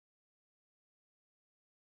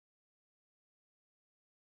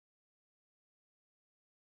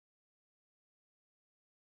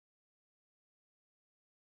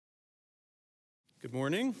Good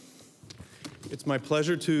morning. It's my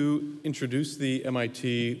pleasure to introduce the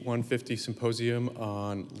MIT 150 Symposium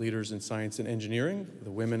on Leaders in Science and Engineering,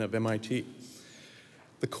 the Women of MIT.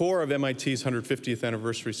 The core of MIT's 150th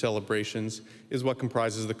anniversary celebrations is what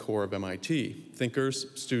comprises the core of MIT: thinkers,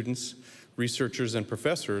 students, researchers, and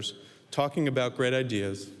professors talking about great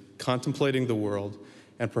ideas, contemplating the world,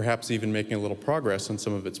 and perhaps even making a little progress on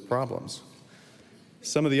some of its problems.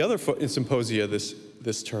 Some of the other symposia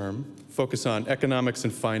this term focus on economics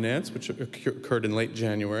and finance, which occurred in late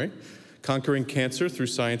January, conquering cancer through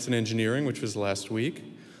science and engineering, which was last week,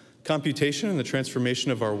 computation and the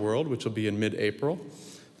transformation of our world, which will be in mid-April,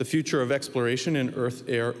 the future of exploration in earth,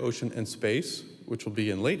 air, ocean, and space, which will be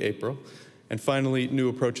in late April, and finally, new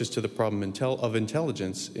approaches to the problem of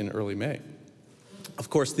intelligence in early May. Of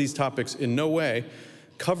course, these topics in no way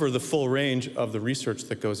cover the full range of the research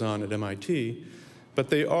that goes on at MIT, but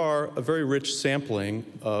they are a very rich sampling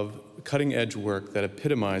of cutting-edge work that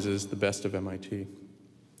epitomizes the best of MIT.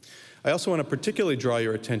 I also want to particularly draw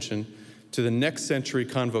your attention to the Next Century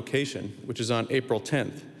Convocation, which is on April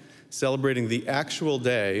 10th, celebrating the actual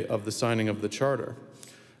day of the signing of the charter.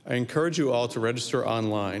 I encourage you all to register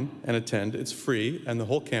online and attend. It's free, and the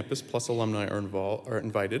whole campus plus alumni are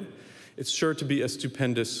invited. It's sure to be a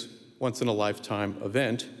stupendous, once-in-a-lifetime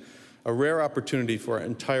event, a rare opportunity for our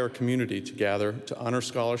entire community to gather to honor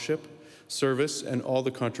scholarship, service, and all the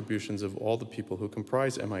contributions of all the people who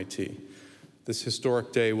comprise MIT. This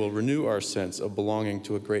historic day will renew our sense of belonging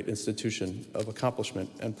to a great institution of accomplishment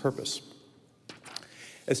and purpose.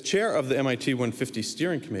 As chair of the MIT 150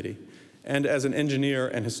 Steering Committee, and as an engineer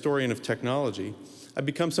and historian of technology, I've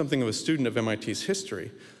become something of a student of MIT's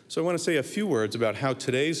history, so I want to say a few words about how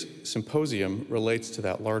today's symposium relates to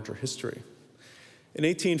that larger history. In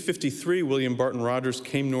 1853, William Barton Rogers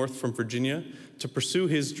came north from Virginia to pursue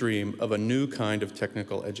his dream of a new kind of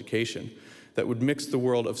technical education that would mix the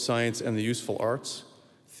world of science and the useful arts,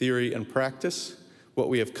 theory and practice, what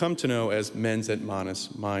we have come to know as mens et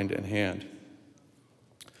manus, mind and hand.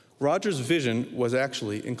 Rogers' vision was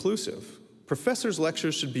actually inclusive. Professors'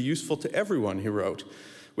 lectures should be useful to everyone, he wrote,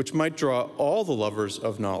 which might draw all the lovers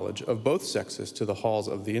of knowledge of both sexes to the halls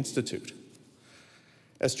of the Institute.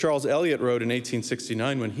 As Charles Eliot wrote in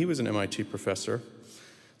 1869 when he was an MIT professor,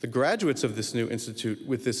 the graduates of this new institute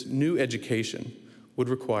with this new education would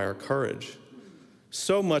require courage.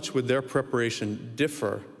 So much would their preparation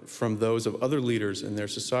differ from those of other leaders in their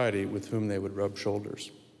society with whom they would rub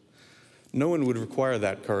shoulders. No one would require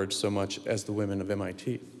that courage so much as the women of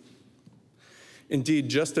MIT. Indeed,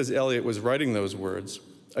 just as Eliot was writing those words,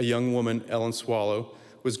 a young woman, Ellen Swallow,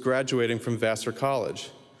 was graduating from Vassar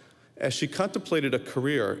College. As she contemplated a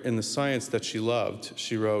career in the science that she loved,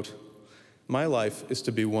 she wrote, "My life is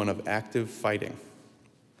to be one of active fighting."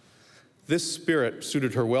 This spirit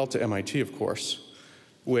suited her well to MIT, of course,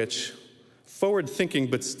 which, forward-thinking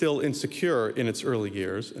but still insecure in its early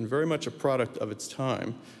years, and very much a product of its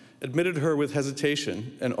time, admitted her with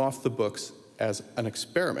hesitation and off the books as an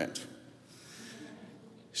experiment.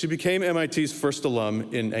 She became MIT's first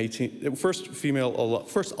alumna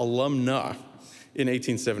in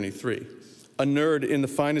 1873, a nerd in the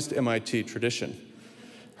finest MIT tradition.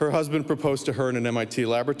 Her husband proposed to her in an MIT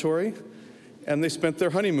laboratory, and they spent their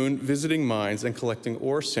honeymoon visiting mines and collecting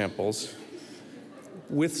ore samples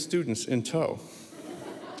with students in tow.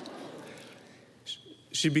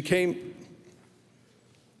 She became,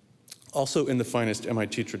 also in the finest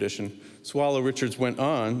MIT tradition, Swallow Richards went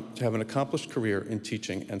on to have an accomplished career in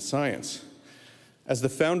teaching and science. As the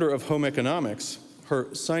founder of home economics,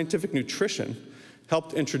 her scientific nutrition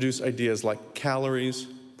helped introduce ideas like calories,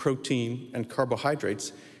 protein, and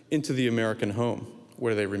carbohydrates into the American home,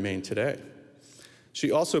 where they remain today. She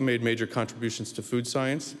also made major contributions to food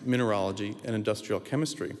science, mineralogy, and industrial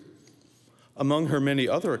chemistry. Among her many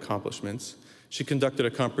other accomplishments, she conducted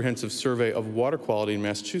a comprehensive survey of water quality in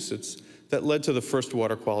Massachusetts that led to the first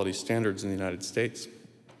water quality standards in the United States.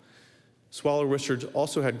 Swallow Richards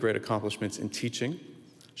also had great accomplishments in teaching.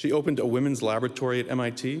 She opened a women's laboratory at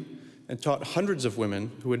MIT and taught hundreds of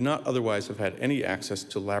women who would not otherwise have had any access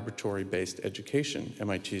to laboratory-based education,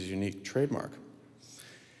 MIT's unique trademark.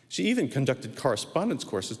 She even conducted correspondence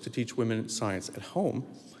courses to teach women science at home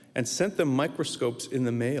and sent them microscopes in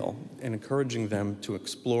the mail and encouraging them to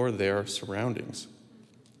explore their surroundings.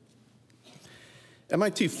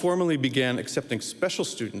 MIT formally began accepting special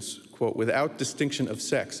students, quote, without distinction of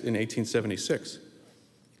sex in 1876.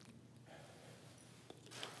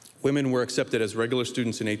 Women were accepted as regular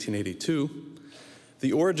students in 1882.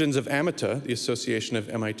 The origins of AMITA, the Association of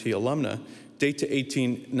MIT Alumna, date to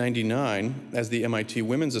 1899 as the MIT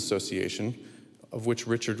Women's Association, of which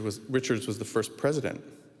Richards was the first president.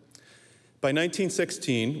 By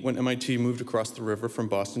 1916, when MIT moved across the river from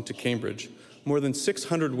Boston to Cambridge, more than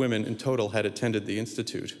 600 women in total had attended the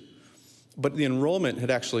institute. But the enrollment had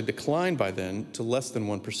actually declined by then to less than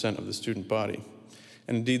 1% of the student body.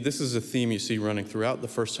 And indeed, this is a theme you see running throughout the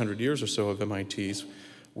first 100 years or so of MIT's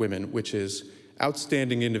women, which is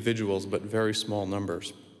outstanding individuals, but very small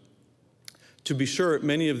numbers. To be sure,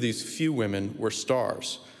 many of these few women were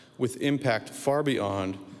stars, with impact far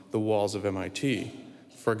beyond the walls of MIT.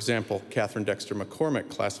 For example, Catherine Dexter McCormick,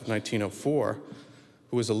 class of 1904,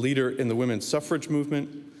 who was a leader in the women's suffrage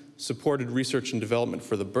movement, supported research and development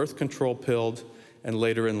for the birth control pill, and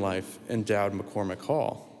later in life endowed McCormick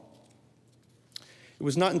Hall. It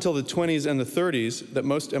was not until the 20s and the 30s that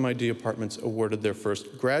most MIT departments awarded their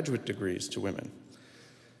first graduate degrees to women.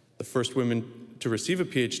 The first woman to receive a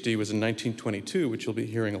PhD was in 1922, which you'll be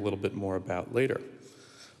hearing a little bit more about later.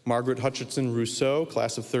 Margaret Hutchinson Rousseau,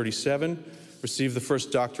 class of 37, received the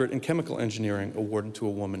first doctorate in chemical engineering awarded to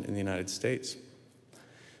a woman in the United States.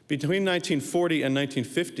 Between 1940 and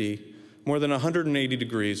 1950, more than 180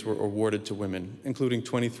 degrees were awarded to women, including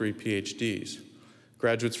 23 PhDs.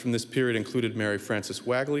 Graduates from this period included Mary Frances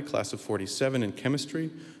Wagley, class of 47, in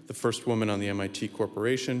chemistry, the first woman on the MIT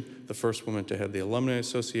Corporation, the first woman to head the Alumni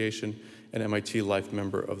Association, and MIT Life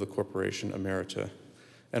Member of the Corporation Emerita.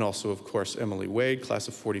 And also, of course, Emily Wade, class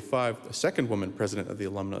of 45, the second woman president of the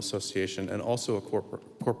Alumni Association, and also a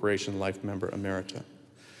Corporation Life Member Emerita.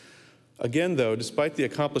 Again, though, despite the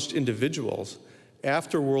accomplished individuals,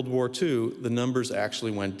 after World War II, the numbers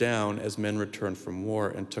actually went down as men returned from war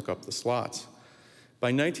and took up the slots. By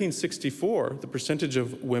 1964, the percentage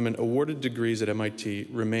of women awarded degrees at MIT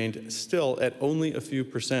remained still at only a few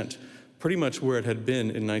percent, pretty much where it had been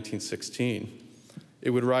in 1916. It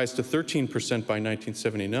would rise to 13% by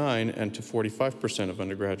 1979 and to 45% of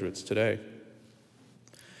undergraduates today.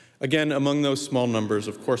 Again, among those small numbers,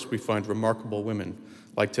 of course, we find remarkable women,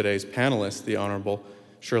 like today's panelist, the Honorable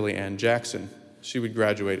Shirley Ann Jackson. She would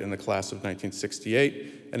graduate in the class of 1968,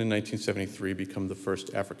 and in 1973 become the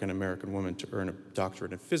first African-American woman to earn a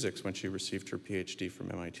doctorate in physics when she received her PhD from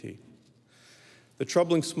MIT. The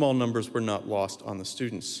troubling small numbers were not lost on the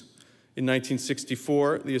students. In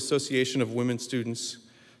 1964, the Association of Women Students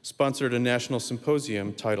sponsored a national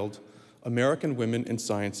symposium titled American Women in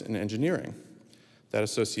Science and Engineering. That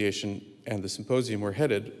association and the symposium were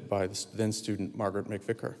headed by the then student Margaret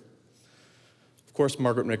McVicker. Of course,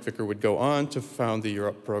 Margaret McVicker would go on to found the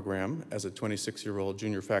Europe program as a 26-year-old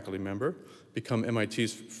junior faculty member, become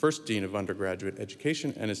MIT's first dean of undergraduate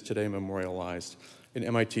education, and is today memorialized in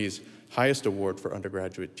MIT's highest award for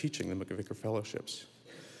undergraduate teaching, the McVicker Fellowships.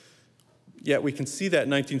 Yet we can see that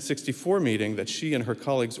 1964 meeting that she and her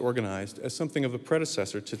colleagues organized as something of a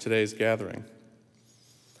predecessor to today's gathering.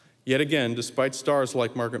 Yet again, despite stars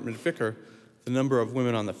like Margaret McVicker, the number of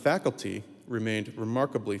women on the faculty remained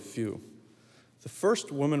remarkably few. The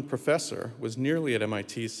first woman professor was nearly at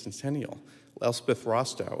MIT's centennial, Elspeth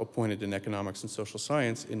Rostow, appointed in economics and social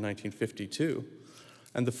science in 1952.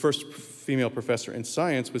 And the first female professor in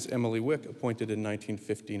science was Emily Wick, appointed in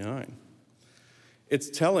 1959. It's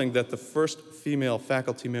telling that the first female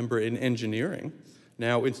faculty member in engineering,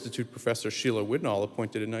 now Institute Professor Sheila Widnall,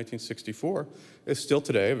 appointed in 1964, is still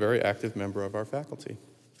today a very active member of our faculty.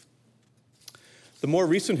 The more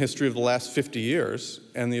recent history of the last 50 years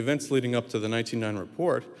and the events leading up to the 1999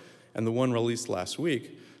 report and the one released last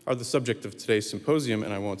week are the subject of today's symposium,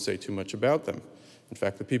 and I won't say too much about them. In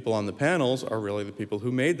fact, the people on the panels are really the people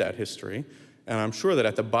who made that history, and I'm sure that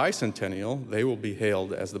at the bicentennial, they will be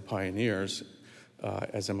hailed as the pioneers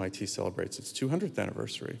as MIT celebrates its 200th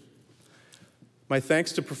anniversary. My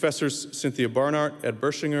thanks to Professors Cynthia Barnard, Ed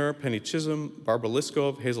Bershinger, Penny Chisholm, Barbara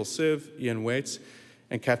Liskov, Hazel Siv, Ian Waits,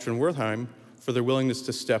 and Katrin Wertheim for their willingness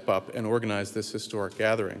to step up and organize this historic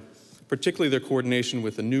gathering, particularly their coordination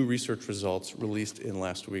with the new research results released in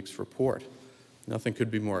last week's report. Nothing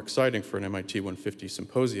could be more exciting for an MIT 150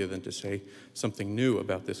 symposia than to say something new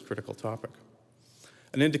about this critical topic.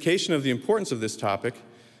 An indication of the importance of this topic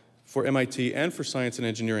for MIT and for science and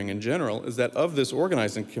engineering in general is that of this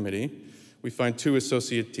organizing committee, we find 2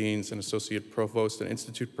 associate deans, an associate provost, an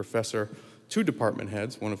institute professor, 2 department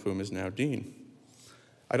heads, one of whom is now dean.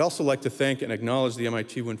 I'd also like to thank and acknowledge the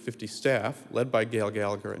MIT 150 staff, led by Gail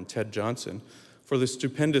Gallagher and Ted Johnson, for the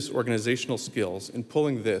stupendous organizational skills in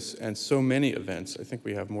pulling this and so many events, I think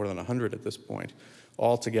we have more than 100 at this point,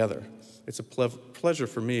 all together. It's a pleasure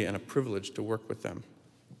for me and a privilege to work with them.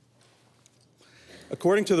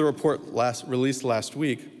 According to the report released last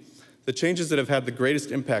week, the changes that have had the greatest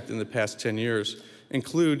impact in the past 10 years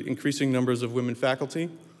include increasing numbers of women faculty,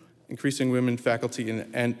 increasing women faculty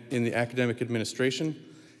in the academic administration,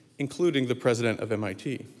 including the president of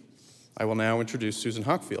MIT, I will now introduce Susan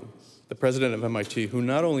Hockfield, the president of MIT, who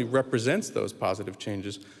not only represents those positive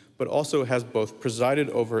changes, but also has both presided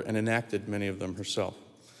over and enacted many of them herself.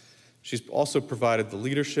 She's also provided the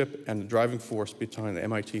leadership and the driving force behind the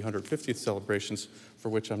MIT 150th celebrations, for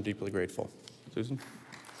which I'm deeply grateful. Susan?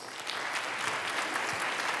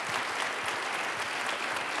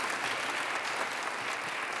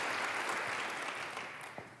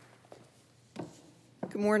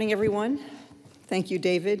 Good morning, everyone. Thank you,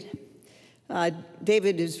 David.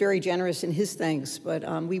 David is very generous in his thanks, but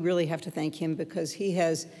we really have to thank him because he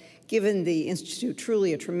has given the Institute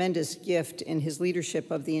truly a tremendous gift in his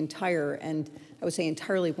leadership of the entire, and I would say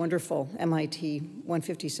entirely wonderful, MIT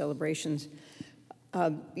 150 celebrations.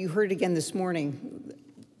 You heard again this morning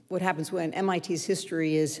what happens when MIT's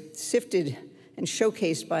history is sifted and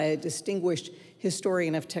showcased by a distinguished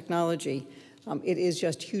historian of technology. It is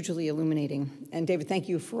just hugely illuminating. And David, thank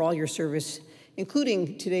you for all your service,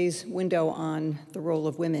 including today's window on the role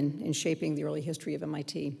of women in shaping the early history of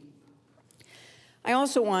MIT. I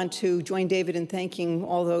also want to join David in thanking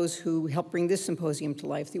all those who helped bring this symposium to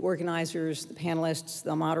life, the organizers, the panelists,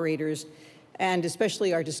 the moderators, and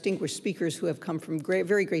especially our distinguished speakers who have come from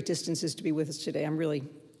very great distances to be with us today. I'm really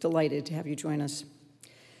delighted to have you join us.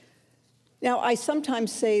 Now, I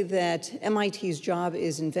sometimes say that MIT's job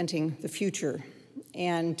is inventing the future,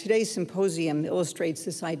 and today's symposium illustrates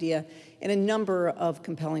this idea in a number of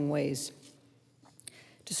compelling ways.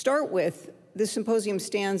 To start with, this symposium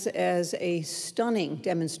stands as a stunning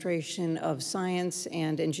demonstration of science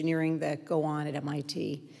and engineering that go on at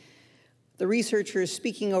MIT. The researchers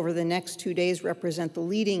speaking over the next 2 days represent the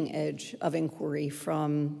leading edge of inquiry,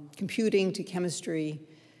 from computing to chemistry,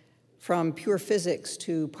 from pure physics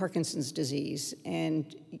to Parkinson's disease.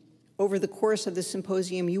 And over the course of this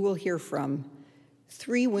symposium, you will hear from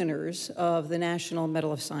 3 winners of the National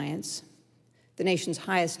Medal of Science, the nation's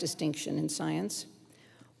highest distinction in science,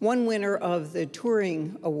 1 winner of the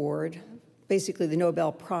Turing Award, basically the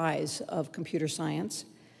Nobel Prize of Computer Science,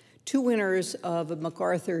 2 winners of a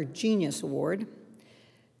MacArthur Genius Award,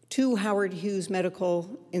 2 Howard Hughes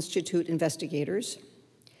Medical Institute investigators,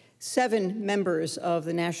 7 members of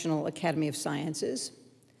the National Academy of Sciences,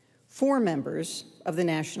 4 members of the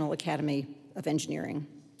National Academy of Engineering,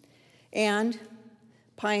 and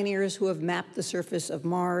pioneers who have mapped the surface of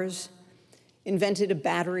Mars, invented a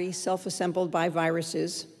battery self-assembled by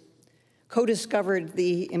viruses, co-discovered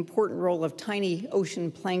the important role of tiny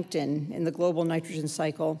ocean plankton in the global nitrogen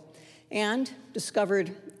cycle, and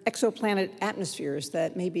discovered exoplanet atmospheres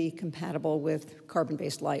that may be compatible with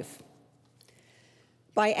carbon-based life.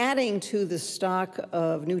 By adding to the stock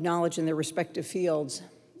of new knowledge in their respective fields,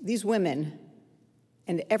 these women,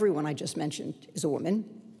 and everyone I just mentioned is a woman,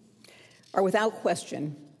 are without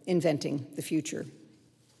question inventing the future.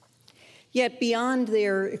 Yet beyond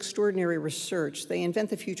their extraordinary research, they invent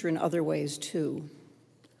the future in other ways too.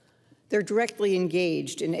 They're directly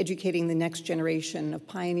engaged in educating the next generation of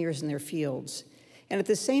pioneers in their fields, and at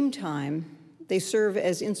the same time, they serve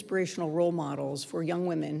as inspirational role models for young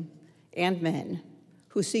women and men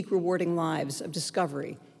who seek rewarding lives of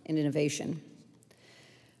discovery and innovation.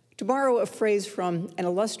 To borrow a phrase from an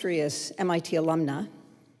illustrious MIT alumna,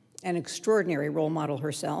 an extraordinary role model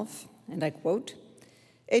herself, and I quote,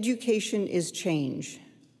 "Education is change.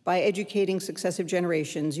 By educating successive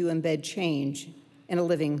generations, you embed change in a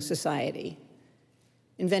living society."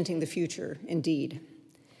 Inventing the future, indeed.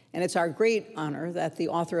 And it's our great honor that the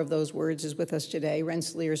author of those words is with us today,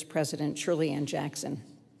 Rensselaer's president, Shirley Ann Jackson.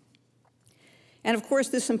 And of course,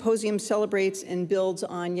 this symposium celebrates and builds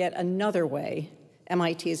on yet another way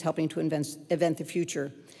MIT is helping to invent the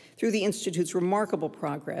future through the Institute's remarkable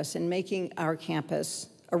progress in making our campus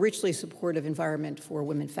a richly supportive environment for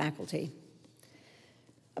women faculty.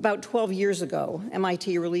 About 12 years ago,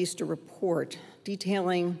 MIT released a report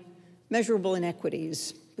detailing measurable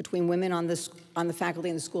inequities between women on the faculty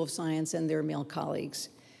in the School of Science and their male colleagues,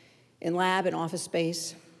 in lab and office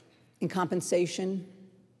space, in compensation,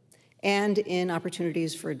 and in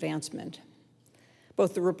opportunities for advancement.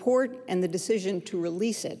 Both the report and the decision to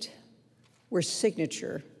release it were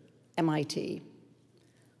signature MIT.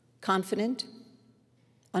 Confident,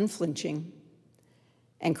 unflinching,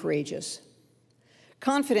 and courageous.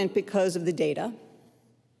 Confident because of the data,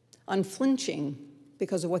 unflinching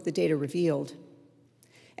because of what the data revealed,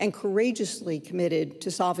 and courageously committed to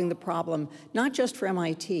solving the problem, not just for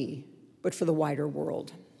MIT, but for the wider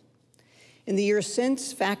world. In the years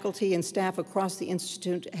since, faculty and staff across the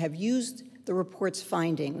Institute have used the report's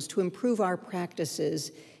findings to improve our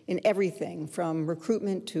practices in everything from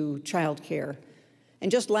recruitment to childcare. And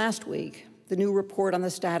just last week, the new report on the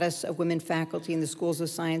status of women faculty in the schools of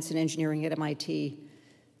science and engineering at MIT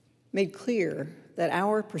made clear that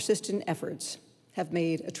our persistent efforts have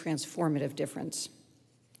made a transformative difference.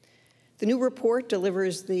 The new report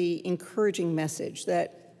delivers the encouraging message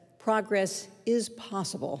that progress is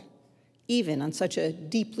possible, even on such a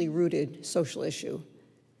deeply rooted social issue,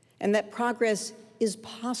 and that progress is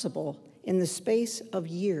possible in the space of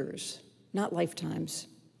years, not lifetimes.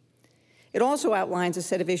 It also outlines a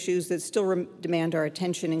set of issues that still demand our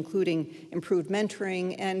attention, including improved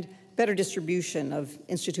mentoring and better distribution of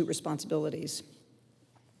institute responsibilities.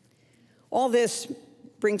 All this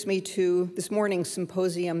brings me to this morning's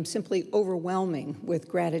symposium, simply overwhelming with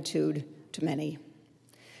gratitude to many.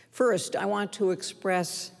 First, I want to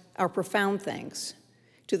express our profound thanks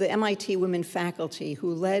to the MIT women faculty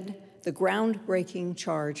who led the groundbreaking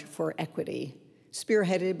charge for equity,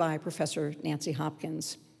 spearheaded by Professor Nancy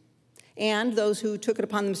Hopkins, and those who took it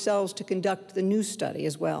upon themselves to conduct the new study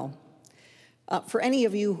as well. For any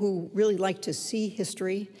of you who really like to see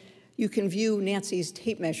history, you can view Nancy's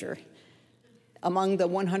tape measure among the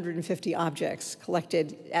 150 objects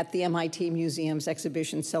collected at the MIT Museum's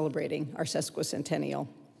exhibition celebrating our sesquicentennial.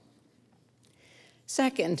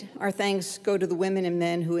 Second, our thanks go to the women and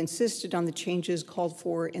men who insisted on the changes called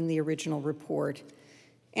for in the original report,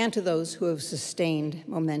 and to those who have sustained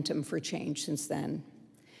momentum for change since then.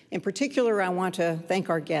 In particular, I want to thank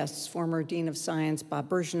our guests, former Dean of Science Bob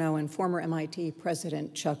Bergeneau and former MIT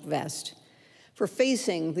President Chuck Vest, for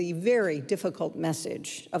facing the very difficult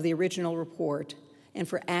message of the original report and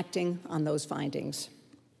for acting on those findings.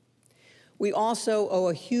 We also owe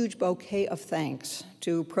a huge bouquet of thanks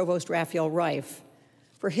to Provost Raphael Reif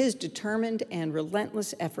for his determined and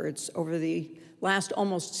relentless efforts over the last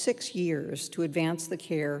almost 6 years to advance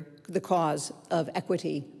the cause of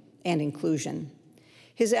equity and inclusion.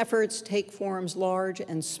 His efforts take forms large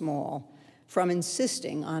and small, from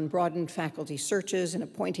insisting on broadened faculty searches and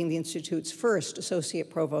appointing the Institute's first associate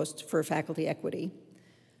provost for faculty equity,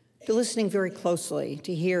 to listening very closely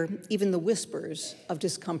to hear even the whispers of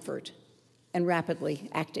discomfort and rapidly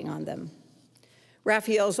acting on them.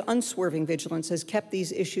 Raphael's unswerving vigilance has kept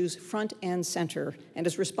these issues front and center and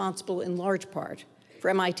is responsible in large part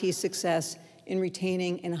for MIT's success in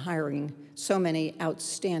retaining and hiring so many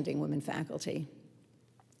outstanding women faculty.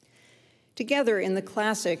 Together in the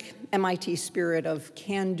classic MIT spirit of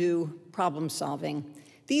can-do problem solving,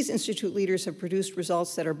 these institute leaders have produced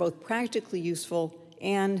results that are both practically useful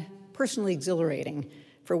and personally exhilarating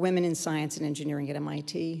for women in science and engineering at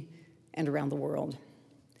MIT and around the world.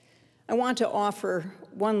 I want to offer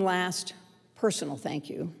one last personal thank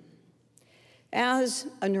you. As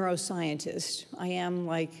a neuroscientist, I am,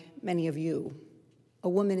 like many of you, a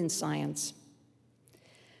woman in science.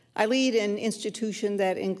 I lead an institution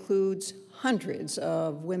that includes hundreds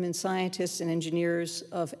of women scientists and engineers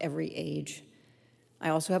of every age. I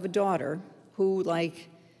also have a daughter who, like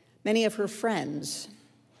many of her friends,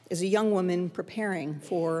 is a young woman preparing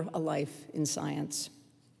for a life in science.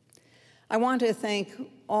 I want to thank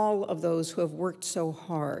all of those who have worked so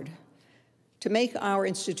hard to make our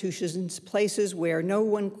institutions places where no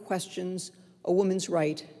one questions a woman's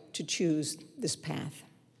right to choose this path,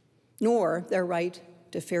 nor their right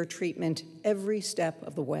to fair treatment every step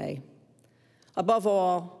of the way. Above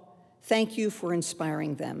all, thank you for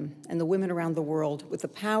inspiring them and the women around the world with the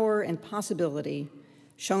power and possibility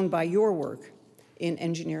shown by your work in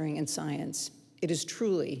engineering and science. It is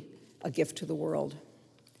truly a gift to the world.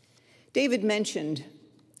 David mentioned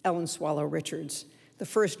Ellen Swallow Richards, the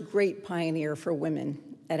first great pioneer for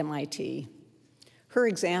women at MIT. Her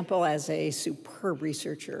example as a superb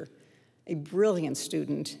researcher, a brilliant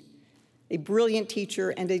student, a brilliant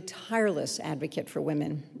teacher, and a tireless advocate for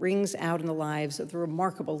women rings out in the lives of the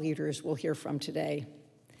remarkable leaders we'll hear from today.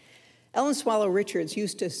 Ellen Swallow Richards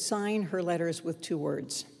used to sign her letters with 2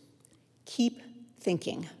 words: keep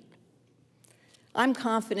thinking. I'm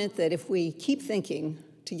confident that if we keep thinking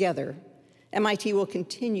together, MIT will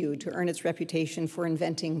continue to earn its reputation for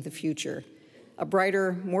inventing the future, a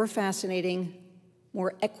brighter, more fascinating,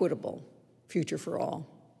 more equitable future for all.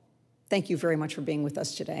 Thank you very much for being with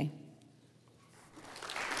us today.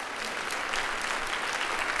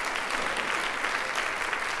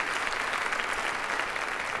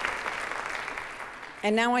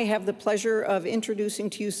 And now I have the pleasure of introducing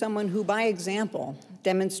to you someone who, by example,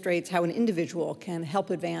 demonstrates how an individual can help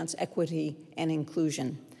advance equity and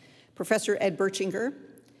inclusion. Professor Ed Bertschinger,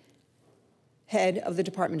 head of the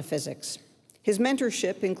Department of Physics. His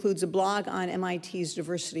mentorship includes a blog on MIT's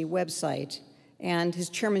diversity website and his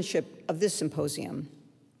chairmanship of this symposium.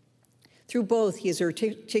 Through both, he has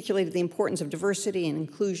articulated the importance of diversity and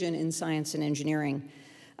inclusion in science and engineering.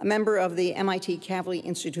 A member of the MIT Kavli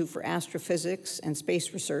Institute for Astrophysics and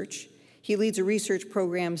Space Research, He leads a research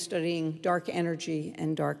program studying dark energy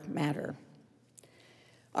and dark matter.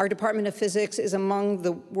 Our Department of Physics is among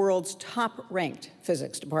the world's top-ranked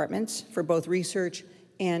physics departments for both research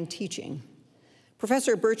and teaching.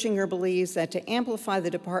 Professor Bertschinger believes that to amplify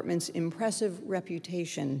the department's impressive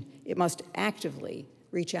reputation, it must actively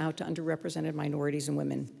reach out to underrepresented minorities and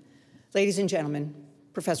women. Ladies and gentlemen,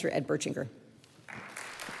 Professor Ed Bertschinger.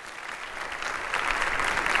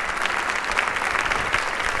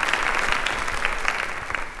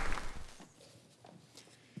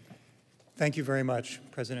 Thank you very much,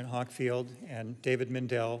 President Hockfield and David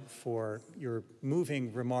Mindell, for your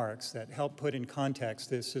moving remarks that help put in context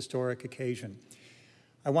this historic occasion.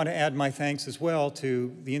 I want to add my thanks as well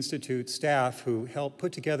to the Institute staff who helped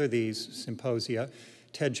put together these symposia: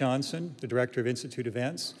 Ted Johnson, the Director of Institute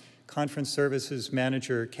Events, Conference Services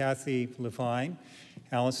Manager Kathy Levine,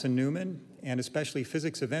 Allison Newman, and especially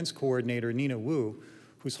Physics Events Coordinator Nina Wu,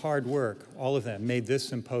 whose hard work, all of them, made this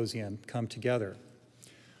symposium come together.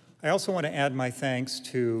 I also want to add my thanks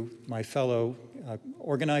to my fellow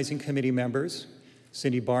organizing committee members,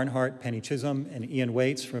 Cindy Barnhart, Penny Chisholm, and Ian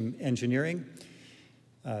Waits from engineering,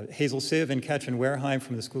 Hazel Siv and Ketchen Wareheim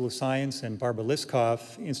from the School of Science, and Barbara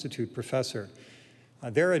Liskoff, Institute professor.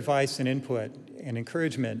 Their advice and input and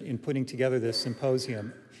encouragement in putting together this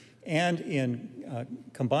symposium and in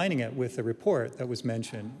combining it with the report that was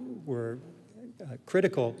mentioned were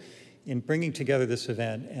critical in bringing together this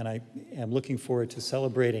event, and I am looking forward to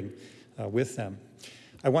celebrating with them.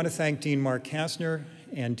 I want to thank Dean Mark Kastner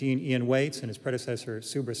and Dean Ian Waits and his predecessor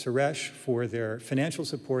Subra Suresh for their financial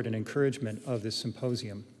support and encouragement of this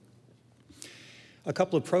symposium. A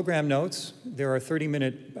couple of program notes. There are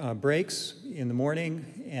 30-minute breaks in the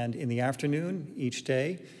morning and in the afternoon each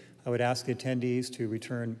day. I would ask the attendees to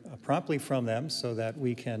return promptly from them so that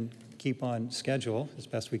we can keep on schedule as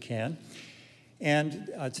best we can. And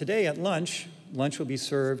today at lunch will be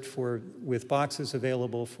served with boxes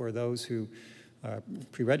available for those who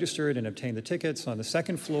pre-registered and obtained the tickets on the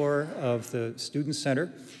second floor of the Student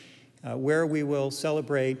Center, where we will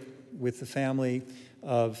celebrate with the family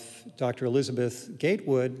of Dr. Elizabeth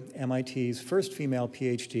Gatewood, MIT's first female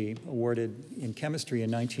PhD, awarded in chemistry in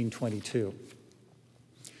 1922.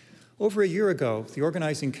 Over a year ago, the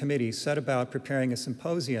organizing committee set about preparing a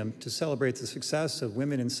symposium to celebrate the success of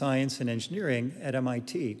women in science and engineering at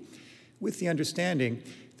MIT, with the understanding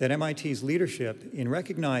that MIT's leadership in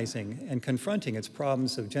recognizing and confronting its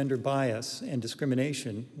problems of gender bias and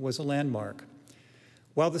discrimination was a landmark.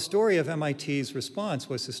 While the story of MIT's response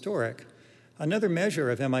was historic, another measure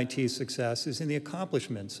of MIT's success is in the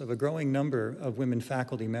accomplishments of a growing number of women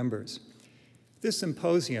faculty members. This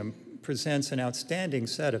symposium presents an outstanding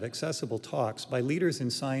set of accessible talks by leaders in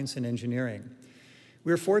science and engineering.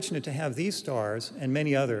 We are fortunate to have these stars and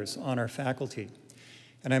many others on our faculty,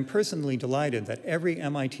 and I'm personally delighted that every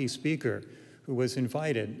MIT speaker who was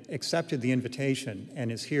invited accepted the invitation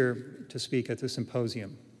and is here to speak at the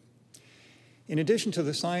symposium. In addition to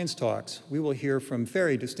the science talks, we will hear from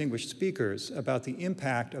very distinguished speakers about the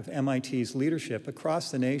impact of MIT's leadership across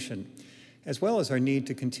the nation, as well as our need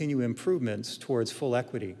to continue improvements towards full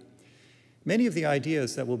equity. Many of the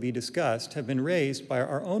ideas that will be discussed have been raised by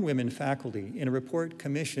our own women faculty in a report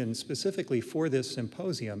commissioned specifically for this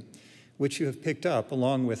symposium, which you have picked up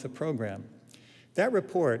along with the program. That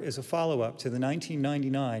report is a follow-up to the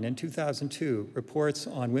 1999 and 2002 reports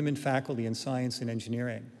on women faculty in science and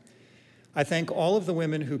engineering. I thank all of the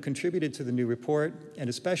women who contributed to the new report, and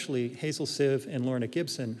especially Hazel Siv and Lorna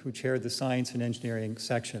Gibson, who chaired the science and engineering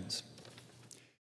sections.